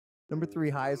Number 3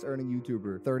 highest earning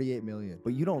YouTuber, 38 million.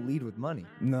 But you don't lead with money.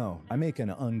 No, I make an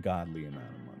ungodly amount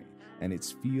of money, and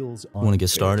it feels. Want to get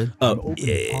started? Oh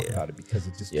yeah. Talk about it because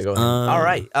it just. Yeah, go ahead. All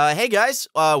right. Hey guys,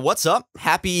 what's up?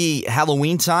 Happy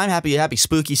Halloween time. Happy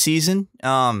spooky season.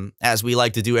 As we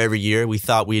like to do every year, we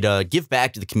thought we'd give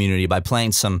back to the community by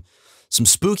playing some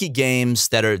spooky games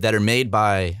that are made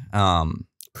by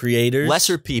creators,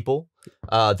 lesser people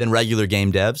than regular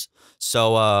game devs.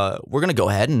 So we're gonna go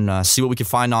ahead and see what we can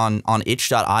find on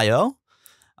itch.io.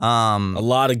 A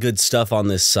lot of good stuff on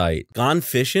this site. Gone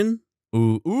fishing.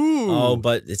 Ooh. Oh,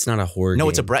 but it's not a horror game. No,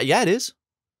 it's a yeah, it is.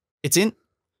 It's in.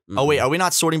 Oh wait, are we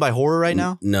not sorting by horror right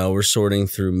now? No, we're sorting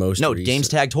through most. No, recent. games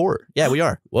tagged horror. Yeah, we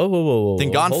are. Whoa.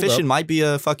 Then Gone Hold Fishing up. might be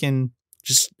a fucking.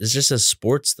 It's just a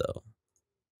sports though.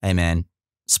 Hey man,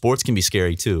 sports can be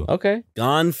scary too. Okay.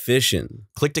 Gone Fishing.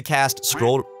 Click to cast.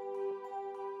 Scroll.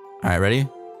 All right, ready?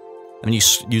 And you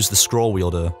use the scroll wheel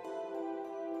to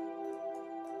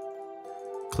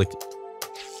click.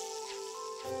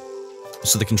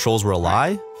 So the controls were a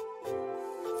lie?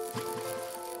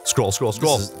 Scroll.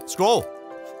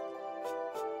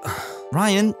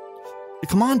 Ryan,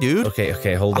 come on, dude.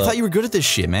 Okay, hold up. I thought you were good at this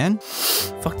shit, man.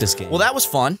 Fuck this game. Well, that was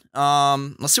fun.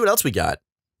 Let's see what else we got.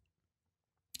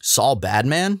 Saul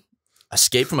Badman?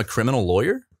 Escape from a criminal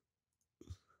lawyer?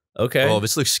 Okay. Oh,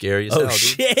 this looks scary as Oh, hell, dude.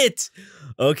 shit.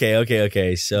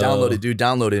 Okay. So Download it, dude.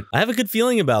 Download it. I have a good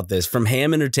feeling about this from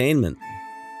Ham Entertainment.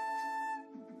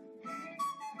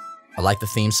 I like the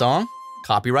theme song.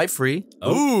 Copyright free.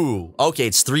 Oh. Ooh. Okay,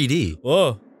 it's 3D.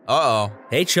 Whoa. Uh-oh.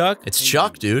 Hey, Chuck. It's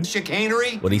Chuck, dude.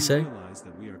 Chicanery. What'd he say? Realize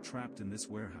that we are trapped in this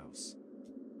warehouse.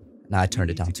 Nah, I turned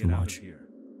it We down need to too get out much. of here.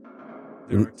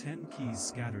 There are 10 keys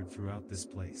scattered throughout this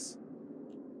place.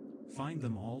 Find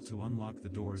them all to unlock the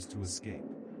doors to escape.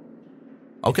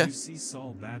 Okay. If you see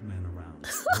Saul Badman around,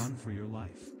 run for your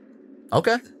life.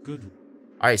 Okay. Good.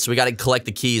 All right, so we got to collect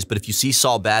the keys, but if you see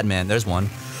Saul Badman, there's one.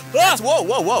 Ah!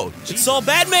 Whoa. It's Saul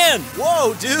Badman.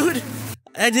 Whoa, dude.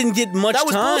 I didn't get much That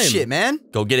was time. bullshit, man.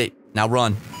 Go get it. Now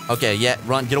run. Okay, yeah,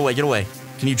 run. Get away.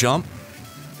 Can you jump?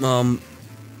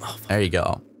 There you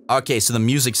go. Okay, so the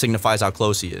music signifies how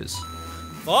close he is.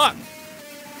 Fuck.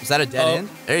 Is that a dead end?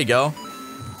 There you go.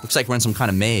 Looks like we're in some kind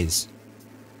of maze.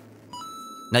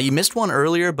 Now, you missed one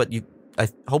earlier, but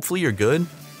hopefully you're good.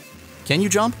 Can you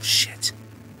jump? Shit.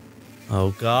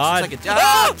 Oh, God. Looks like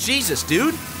ah! Jesus,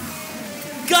 dude.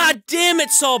 God damn it,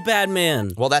 Saul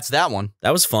Badman. Well, that's that one.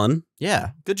 That was fun. Yeah,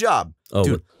 good job. Oh,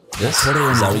 dude. this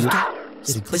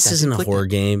isn't a horror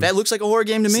game. That looks like a horror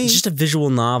game to me. It's just a visual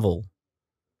novel.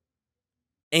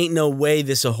 Ain't no way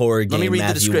this a horror game. Let me read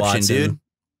Matthew the description, Watson. dude.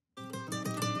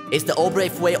 It's the obra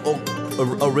fue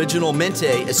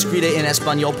originalmente escrita en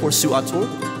español por su autor.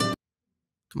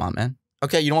 Come on, man.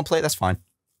 Okay, you don't want to play it? That's fine.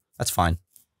 That's fine.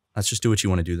 Let's just do what you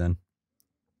want to do then.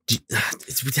 We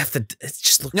have to. It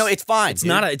just looks. No, it's fine. It's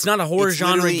dude. not a horror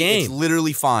genre game. It's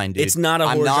literally fine, dude. It's not a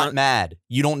horror I'm not genre. mad.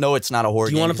 You don't know it's not a horror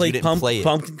game. Do you want to 'cause play you didn't play it.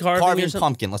 pumpkin carving? Carving or something?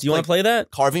 pumpkin. Let's Do you want to play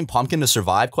that? Carving pumpkin to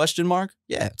survive? Question mark.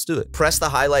 Yeah, let's do it. Press the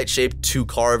highlight shape to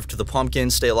carve to the pumpkin.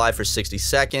 Stay alive for 60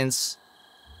 seconds.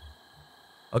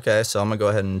 Okay, so I'm gonna go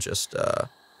ahead and just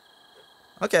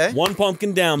okay. One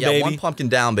pumpkin down, Yeah, baby. one pumpkin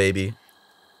down, baby.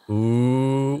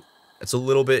 Ooh, it's a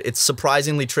little bit. It's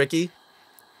surprisingly tricky.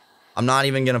 I'm not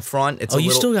even gonna front. It's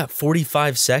you still got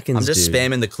 45 seconds. I'm just dude.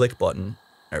 spamming the click button.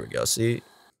 There we go. See?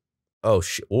 Oh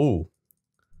shit. Ooh.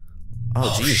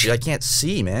 Oh geez, I can't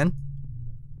see, man.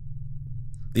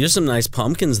 These are some nice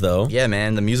pumpkins, though. Yeah,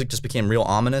 man. The music just became real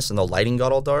ominous, and the lighting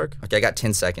got all dark. Okay, I got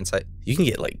 10 seconds. You can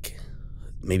get like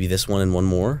maybe this one and one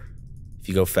more if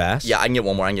you go fast. Yeah, I can get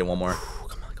one more. Come on.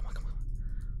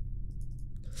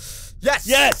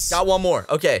 Yes. Got one more.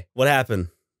 Okay. What happened?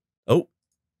 Oh.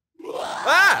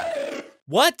 Ah!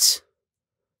 What?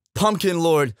 Pumpkin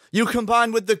Lord, you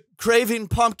combine with the craving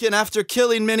pumpkin after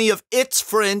killing many of its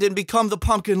friend and become the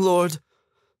Pumpkin Lord.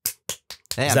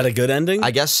 Damn. Is that a good ending?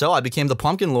 I guess so. I became the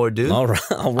Pumpkin Lord, dude. All right.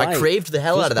 I craved the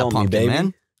hell out of that Fist bump me, pumpkin,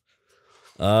 man.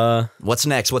 baby. What's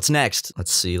next?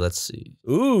 Let's see.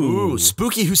 Ooh.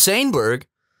 Spooky Husseinberg.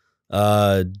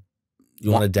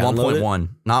 You want to download 1.1,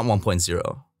 not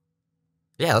 1.0.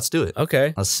 Yeah, let's do it.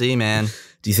 Okay. Let's see, man.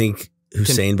 Do you think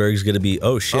Husseinberg's gonna be?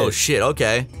 Oh shit. Oh shit.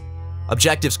 Okay.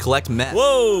 Objectives: collect meth.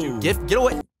 Whoa. Dude, get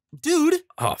away, dude.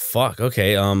 Oh fuck.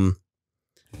 Okay.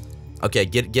 Okay,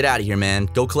 get out of here, man.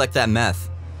 Go collect that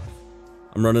meth.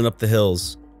 I'm running up the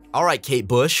hills. All right, Kate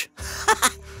Bush.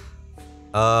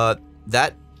 Okay,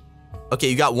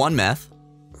 you got one meth.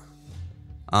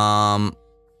 Yeah,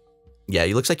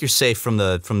 it looks like you're safe from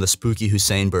the spooky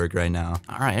Husseinberg right now.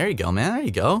 All right, there you go, man. There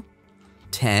you go.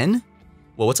 10.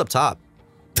 Well, what's up top?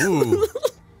 Ooh.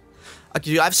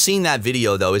 Dude, I've seen that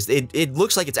video though. It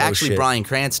looks like it's actually shit. Bryan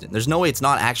Cranston. There's no way it's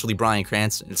not actually Bryan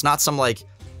Cranston. It's not some like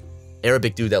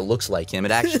Arabic dude that looks like him.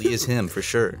 It actually is him for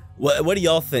sure. What do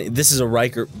y'all think? This is a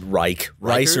rice or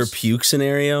Rikers? puke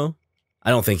scenario? I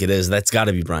don't think it is. That's got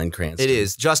to be Bryan Cranston. It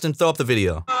is. Justin, throw up the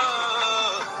video.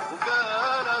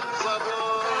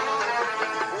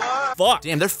 Fuck.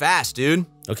 Damn, they're fast, dude.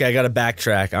 Okay, I got to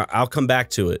backtrack. I'll come back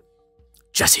to it.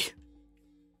 Jesse,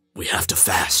 we have to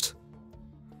fast.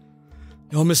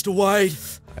 Yo, Mr. White.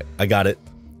 I got it.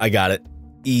 I got it.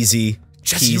 Easy.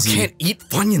 Jesse, peasy. you can't eat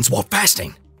Funyuns while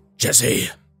fasting. Jesse.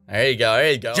 There you go.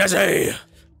 There you go. Jesse.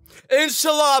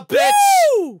 Inshallah, bitch.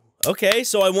 Woo! Okay,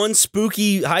 so I won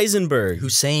Spooky Heisenberg.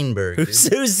 Husseinberg. dude.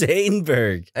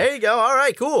 Husseinberg. There you go. All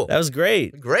right, cool. That was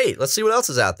great. Great. Let's see what else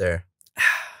is out there.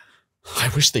 I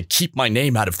wish they'd keep my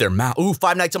name out of their mouth. Ooh,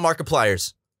 Five Nights at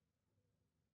Markiplier's.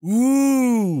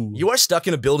 Ooh. You are stuck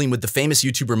in a building with the famous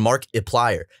YouTuber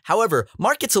Markiplier. However,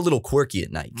 Mark gets a little quirky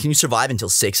at night. Can you survive until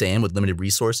 6 a.m. with limited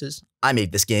resources? I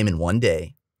made this game in 1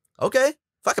 day. Okay.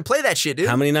 Fucking play that shit, dude.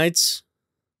 How many nights?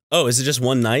 Oh, is it just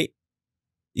one night?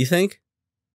 You think?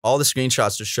 All the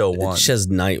screenshots just show one. It says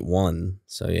night 1.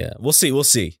 So yeah, we'll see. We'll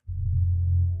see.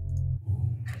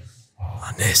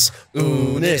 Honest.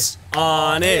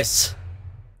 Honest.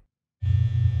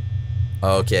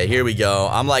 Okay, here we go.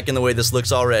 I'm liking the way this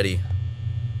looks already.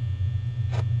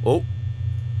 Oh.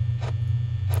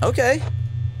 Okay.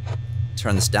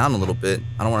 Turn this down a little bit.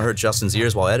 I don't want to hurt Justin's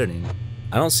ears while editing.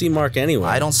 I don't see Mark anywhere.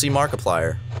 I don't see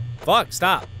Markiplier. Fuck,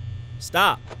 stop.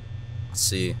 Stop. Let's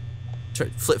see.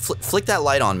 Flick that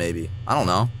light on, maybe. I don't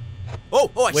know. Oh,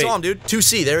 I Wait. saw him, dude.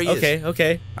 2C, there he is. Okay. All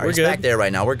right, We're he's good. back there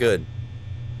right now. We're good.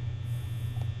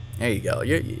 There you go.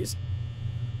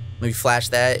 Maybe flash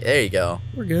that. There you go.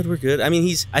 We're good. We're good. I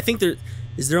mean, I think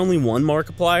is there only one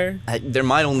Markiplier? There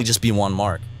might only just be one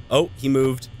Mark. Oh, he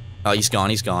moved. Oh, he's gone.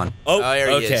 He's gone. Oh, there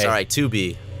he is. okay. All right,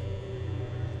 2B.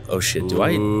 Oh shit.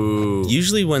 Ooh.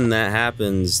 Usually when that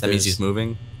happens, That means he's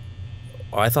moving.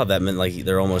 Oh, I thought that meant like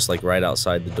they're almost like right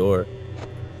outside the door.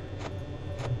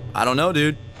 I don't know,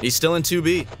 dude. He's still in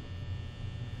 2B.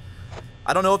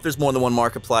 I don't know if there's more than one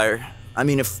Markiplier. I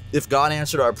mean, if God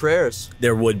answered our prayers,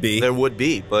 There would be. there would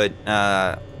be. But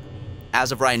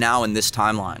as of right now in this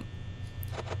timeline,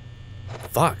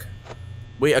 Fuck.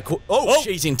 wait.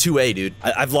 Shit, he's in 2A, dude.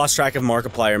 I've lost track of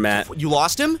Markiplier, Matt. You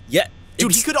lost him, Yeah.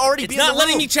 dude. He could already be in the room. It's not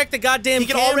letting me check the goddamn He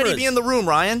could cameras. already be in the room,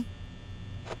 Ryan.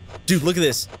 Dude, look at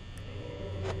this.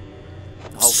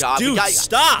 Oh God, Dude,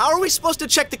 stop. How are we supposed to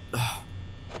check the?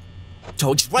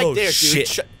 Oh, he's right there, dude.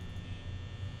 shit.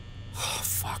 Oh,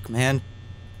 fuck, man.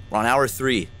 We're on hour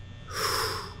 3.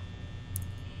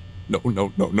 No.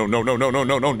 Hello,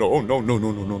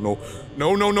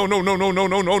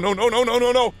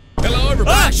 everybody.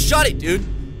 Ah, shut it, dude.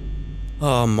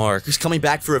 Oh, Mark. He's coming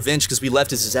back for revenge because we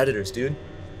left as his editors, dude.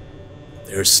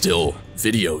 There's still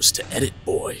videos to edit,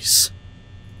 boys.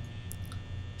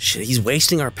 Shit, he's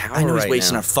wasting our power. I know he's right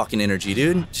wasting now. our fucking energy,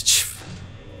 dude.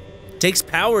 Takes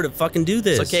power to fucking do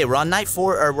this. It's okay. We're on night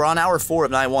 4, or we're on hour 4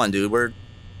 of night 1, dude. We're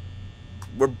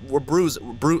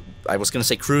I was gonna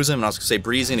say cruising, and I was gonna say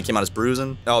breezing. It came out as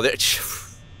bruising. Oh, there.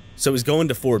 So he's going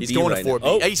to 4B. He's going right to 4B. now.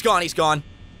 Oh, Hey, he's gone. He's gone.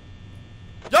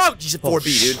 Oh, he's at 4B,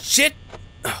 dude. Shit.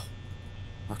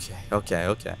 Okay.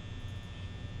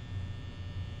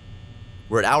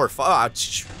 We're at hour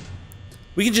 5.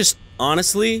 We can just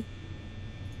honestly.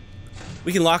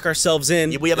 We can lock ourselves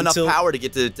in. We have until, enough power to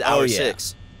get to hour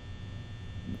 6.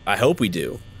 I hope we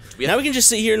do. We Now we can just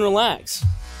sit here and relax.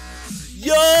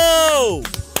 Yo!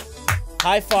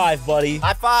 High five, buddy.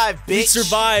 High five, bitch. We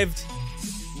survived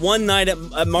one night at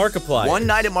Markiplier. One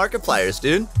night at Markiplier's,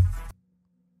 dude.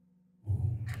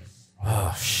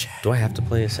 Oh, shit. Do I have to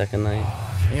play a second night?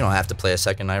 You don't have to play a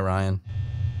second night, Ryan.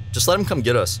 Just let him come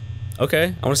get us.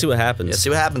 Okay, I want to see what happens. Yeah, see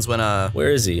what happens when,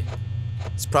 Where is he?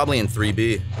 It's probably in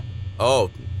 3B. Oh,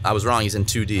 I was wrong. He's in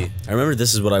 2D. I remember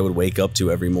this is what I would wake up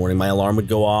to every morning. My alarm would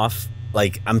go off.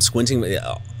 Like, I'm squinting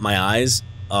my eyes.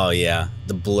 Oh, yeah.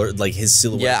 The blur, like his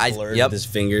silhouette blurred with his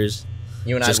fingers.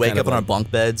 You and I wake up on our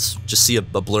bunk beds, just see a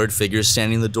blurred figure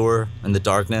standing in the door in the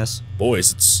darkness.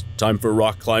 Boys, it's time for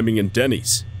rock climbing in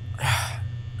Denny's.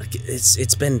 Like,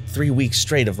 it's been 3 weeks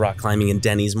straight of rock climbing in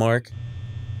Denny's, Mark.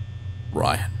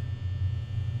 Ryan,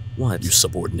 What? you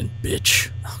subordinate bitch.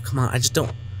 Oh, come on. I just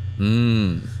don't.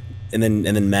 Mmm. And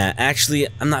then Matt, actually,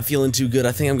 I'm not feeling too good.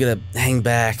 I think I'm gonna hang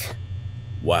back.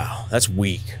 Wow, that's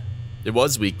weak. It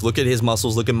was weak. Look at his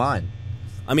muscles. Look at mine.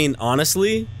 I mean,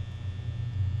 honestly,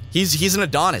 He's an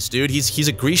Adonis, dude. He's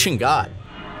a Grecian god.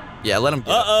 Yeah, let him.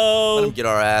 Let him get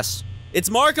our ass. it's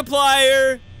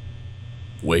Markiplier.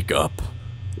 Wake up,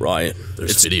 Ryan,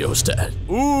 there's videos, Dad.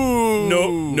 Ooh.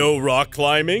 No rock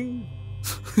climbing.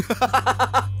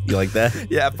 You like that?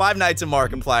 Yeah, 5 Nights at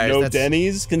Markiplier's. No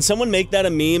Denny's. Can someone make that a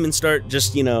meme and start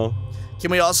just, you know? Can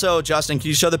we also, Justin? Can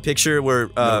you show the picture where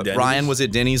Ryan was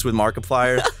at Denny's with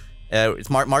Markiplier? It's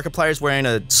Markiplier's wearing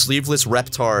a sleeveless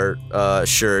Reptar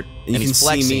shirt, and he's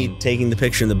flexing. See me taking the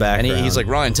picture in the background. And he's like,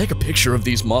 Ryan, take a picture of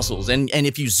these muscles. And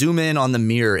if you zoom in on the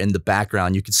mirror in the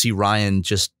background, you can see Ryan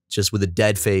just with a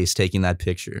dead face taking that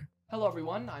picture. Hello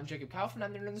everyone, I'm Jacob Kaufman,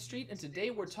 I'm the Nerd on the Street, and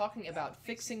today we're talking about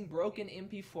fixing broken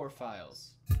MP4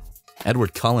 files.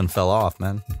 Edward Cullen fell off,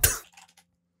 man.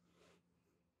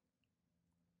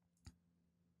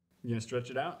 You gonna stretch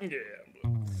it out? Yeah,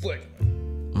 flex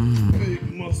my big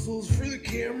muscles for the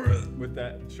camera. With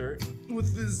that shirt?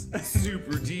 With this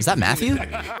super deep. Is that Matthew?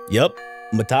 Yep,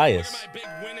 Matthias. Look at my big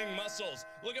winning muscles.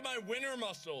 Look at my winner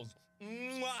muscles.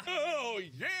 Oh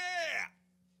yeah!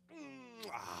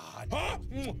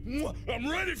 I'm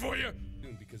ready for you.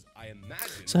 Because I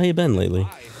imagine. So how you been lately?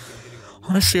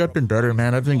 Honestly, I've been better,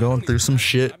 man. I've been going through some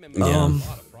shit.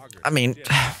 I mean,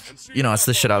 you know, it's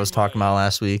the shit I was talking about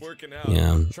last week.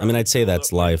 Yeah, I mean, I'd say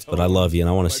that's life, but I love you and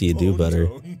I want to see you do better.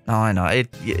 Oh, I know. It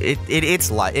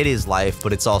is life,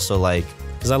 but it's also like,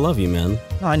 because I love you, man.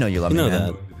 No, I know you love me, man.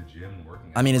 That.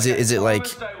 I mean, is it like,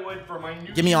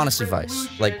 give me honest advice.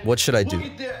 Like, what should I do?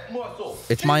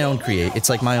 It's my own it's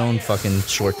like my own fucking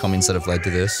shortcomings that have led to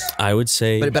this. I would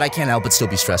say, but I can't help but still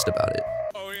be stressed about it.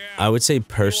 I would say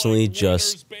personally,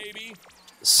 just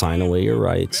sign away your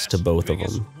rights to both of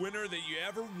them.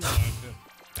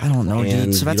 I don't know,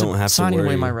 dude. So that's signing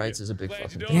away my rights is a big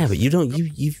fucking thing. Yeah, but you don't.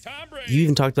 You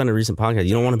even talked about in a recent podcast.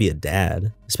 You don't want to be a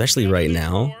dad, especially right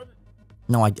now.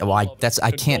 No, I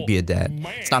can't be a dad.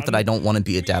 It's not that I don't want to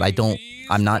be a dad.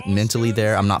 I'm not mentally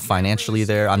there. I'm not financially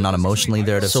there. I'm not emotionally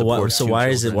there to support. So why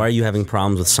are you having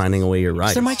problems with signing away your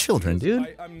rights? They're my children,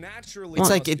 dude. It's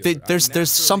like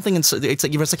there's something. It's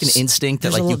like an instinct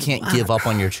that like you can't give up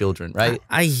on your children, right?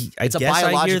 It's a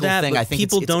biological thing. I think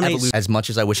people donate. As much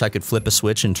as I wish I could flip a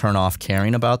switch and turn off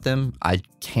caring about them, I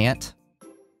can't.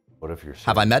 What if you're?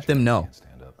 Have I met them? No.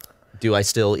 Do I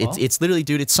still? It's literally,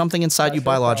 dude. It's something inside you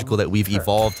biological that we've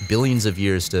evolved billions of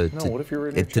years to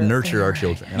nurture our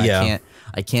children. And yeah.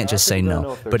 I can't just say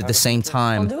no. But at the same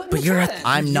time,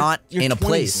 I'm not in a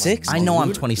place. I know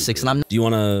I'm 26, and I'm. Do you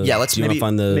want to? Yeah, let's maybe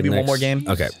find the maybe next... one more game.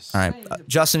 Okay. All right,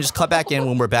 Justin, just cut back in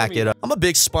when we're back at. I'm a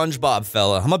big SpongeBob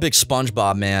fella. I'm a big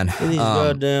SpongeBob man.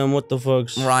 Goddamn, what the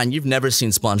fuck's? Ryan, you've never seen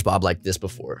SpongeBob like this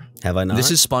before. Have I not? This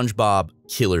is SpongeBob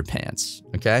Killer Pants.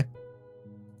 Okay.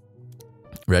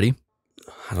 Ready?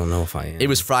 I don't know if I am. It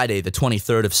was Friday, the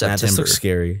 23rd of September. This looks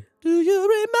scary. Do you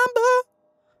remember?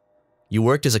 You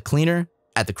worked as a cleaner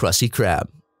at the Krusty Krab.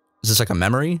 Is this like a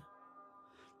memory?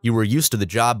 You were used to the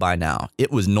job by now.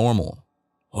 It was normal.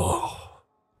 Oh.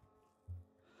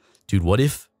 Dude, what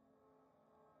if?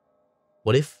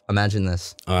 Imagine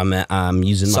this. I'm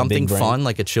using my something big brain. fun,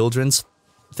 like a children's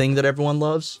thing that everyone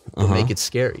loves, but make it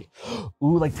scary.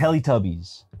 Ooh, like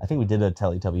Teletubbies. I think we did a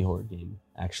Teletubby horror game.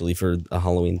 Actually, for a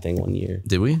Halloween thing one year.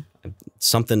 Did we?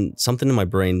 Something in my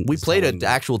brain. We played an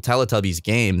actual Teletubbies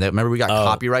game that, remember, we got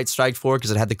copyright striked for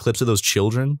because it had the clips of those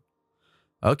children.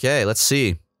 Okay, let's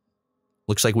see.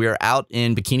 Looks like we are out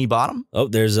in Bikini Bottom. Oh,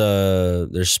 there's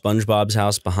SpongeBob's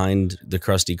house behind the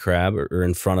Krusty Krab, or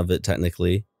in front of it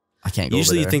technically. I can't go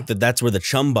Usually over you there. think that that's where the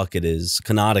chum bucket is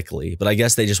canonically, but I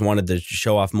guess they just wanted to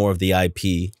show off more of the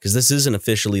IP because this is an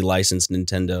officially licensed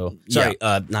Nintendo. Sorry,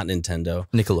 not Nintendo.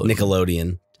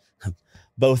 Nickelodeon.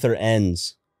 Both are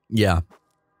N's. Yeah.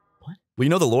 What? Well, you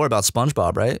know the lore about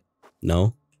SpongeBob, right?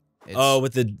 No.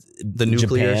 With the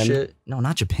nuclear Japan? shit. No,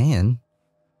 not Japan.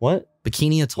 What?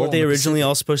 Bikini Atoll. Weren't they originally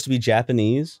all supposed to be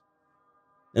Japanese?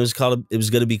 It was going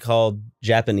to be called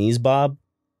Japanese Bob.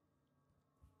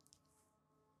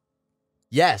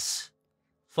 Yes.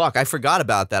 Fuck, I forgot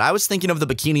about that. I was thinking of the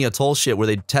Bikini Atoll shit where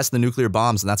they test the nuclear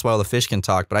bombs and that's why all the fish can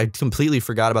talk, but I completely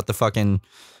forgot about the fucking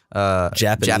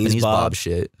Japanese Bob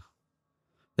shit.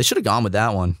 They should have gone with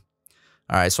that one.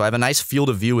 All right, so I have a nice field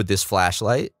of view with this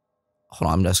flashlight.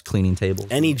 Hold on, I'm just cleaning tables.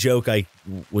 Any joke I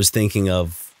was thinking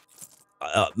of,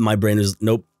 my brain was,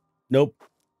 nope,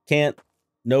 can't,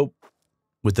 nope.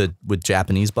 With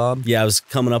Japanese Bob? Yeah, I was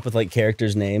coming up with like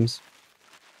characters' names.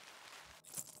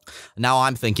 Now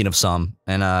I'm thinking of some,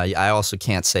 and I also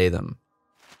can't say them.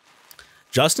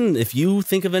 Justin, if you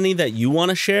think of any that you want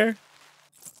to share.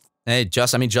 Hey,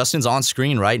 Justin's on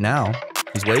screen right now.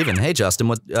 He's waving. Hey,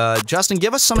 Justin, Justin,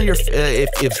 give us some of your,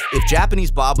 if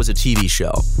Japanese Bob was a TV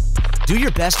show, do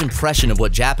your best impression of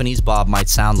what Japanese Bob might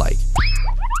sound like.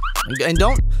 And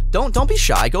don't be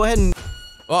shy. Go ahead and,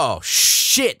 oh,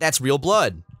 shit, that's real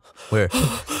blood. Where?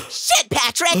 Shit,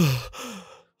 Patrick! Patrick!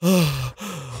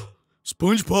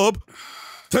 SpongeBob,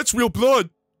 that's real blood.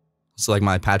 It's like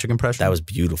my Patrick impression. That was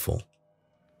beautiful.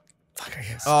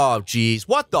 Oh, jeez.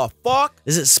 What the fuck?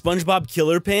 Is it SpongeBob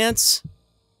Killer Pants?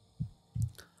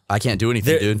 I can't do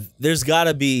anything, dude. There's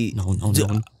gotta be No.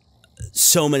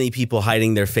 so many people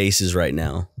hiding their faces right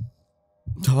now.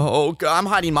 Oh, God, I'm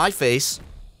hiding my face.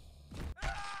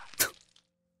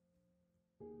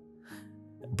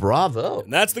 Bravo.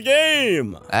 And that's the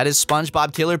game. That is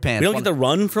SpongeBob Killer Pants. We don't get the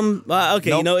run from. Okay,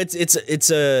 Nope. you know it's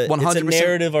a 100%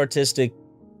 narrative artistic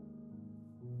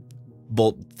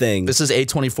bolt thing. This is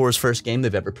A24's first game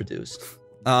they've ever produced.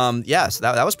 Yeah, so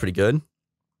that was pretty good.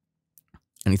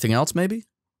 Anything else, maybe?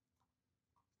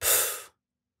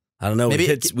 I don't know. Maybe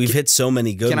we've hit so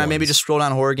many good. Can I ones. maybe just scroll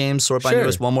down horror games, sort by Sure.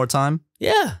 newest one more time?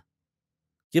 Yeah,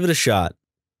 give it a shot.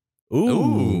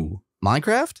 Ooh.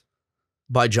 Minecraft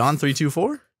by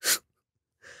John324.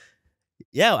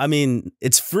 Yeah, I mean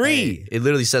it's free. Hey, it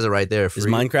literally says it right there. Free. Is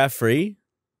Minecraft free?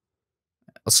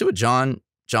 Let's see what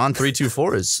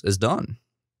John324 is done.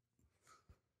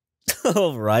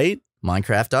 All right.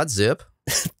 Minecraft.zip.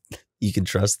 You can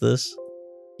trust this.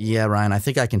 Yeah, Ryan, I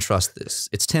think I can trust this.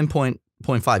 It's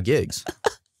 10.5 gigs.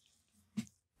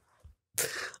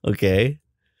 Okay.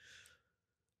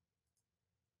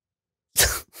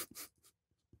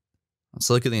 Let's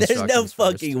look at the There's instructions. no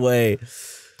fucking way.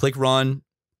 Click run.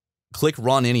 Click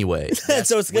run anyway.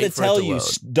 So it's gonna Wait for it tell to you,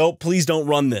 load. please don't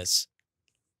run this.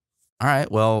 All right,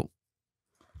 well,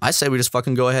 I say we just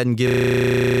fucking go ahead and give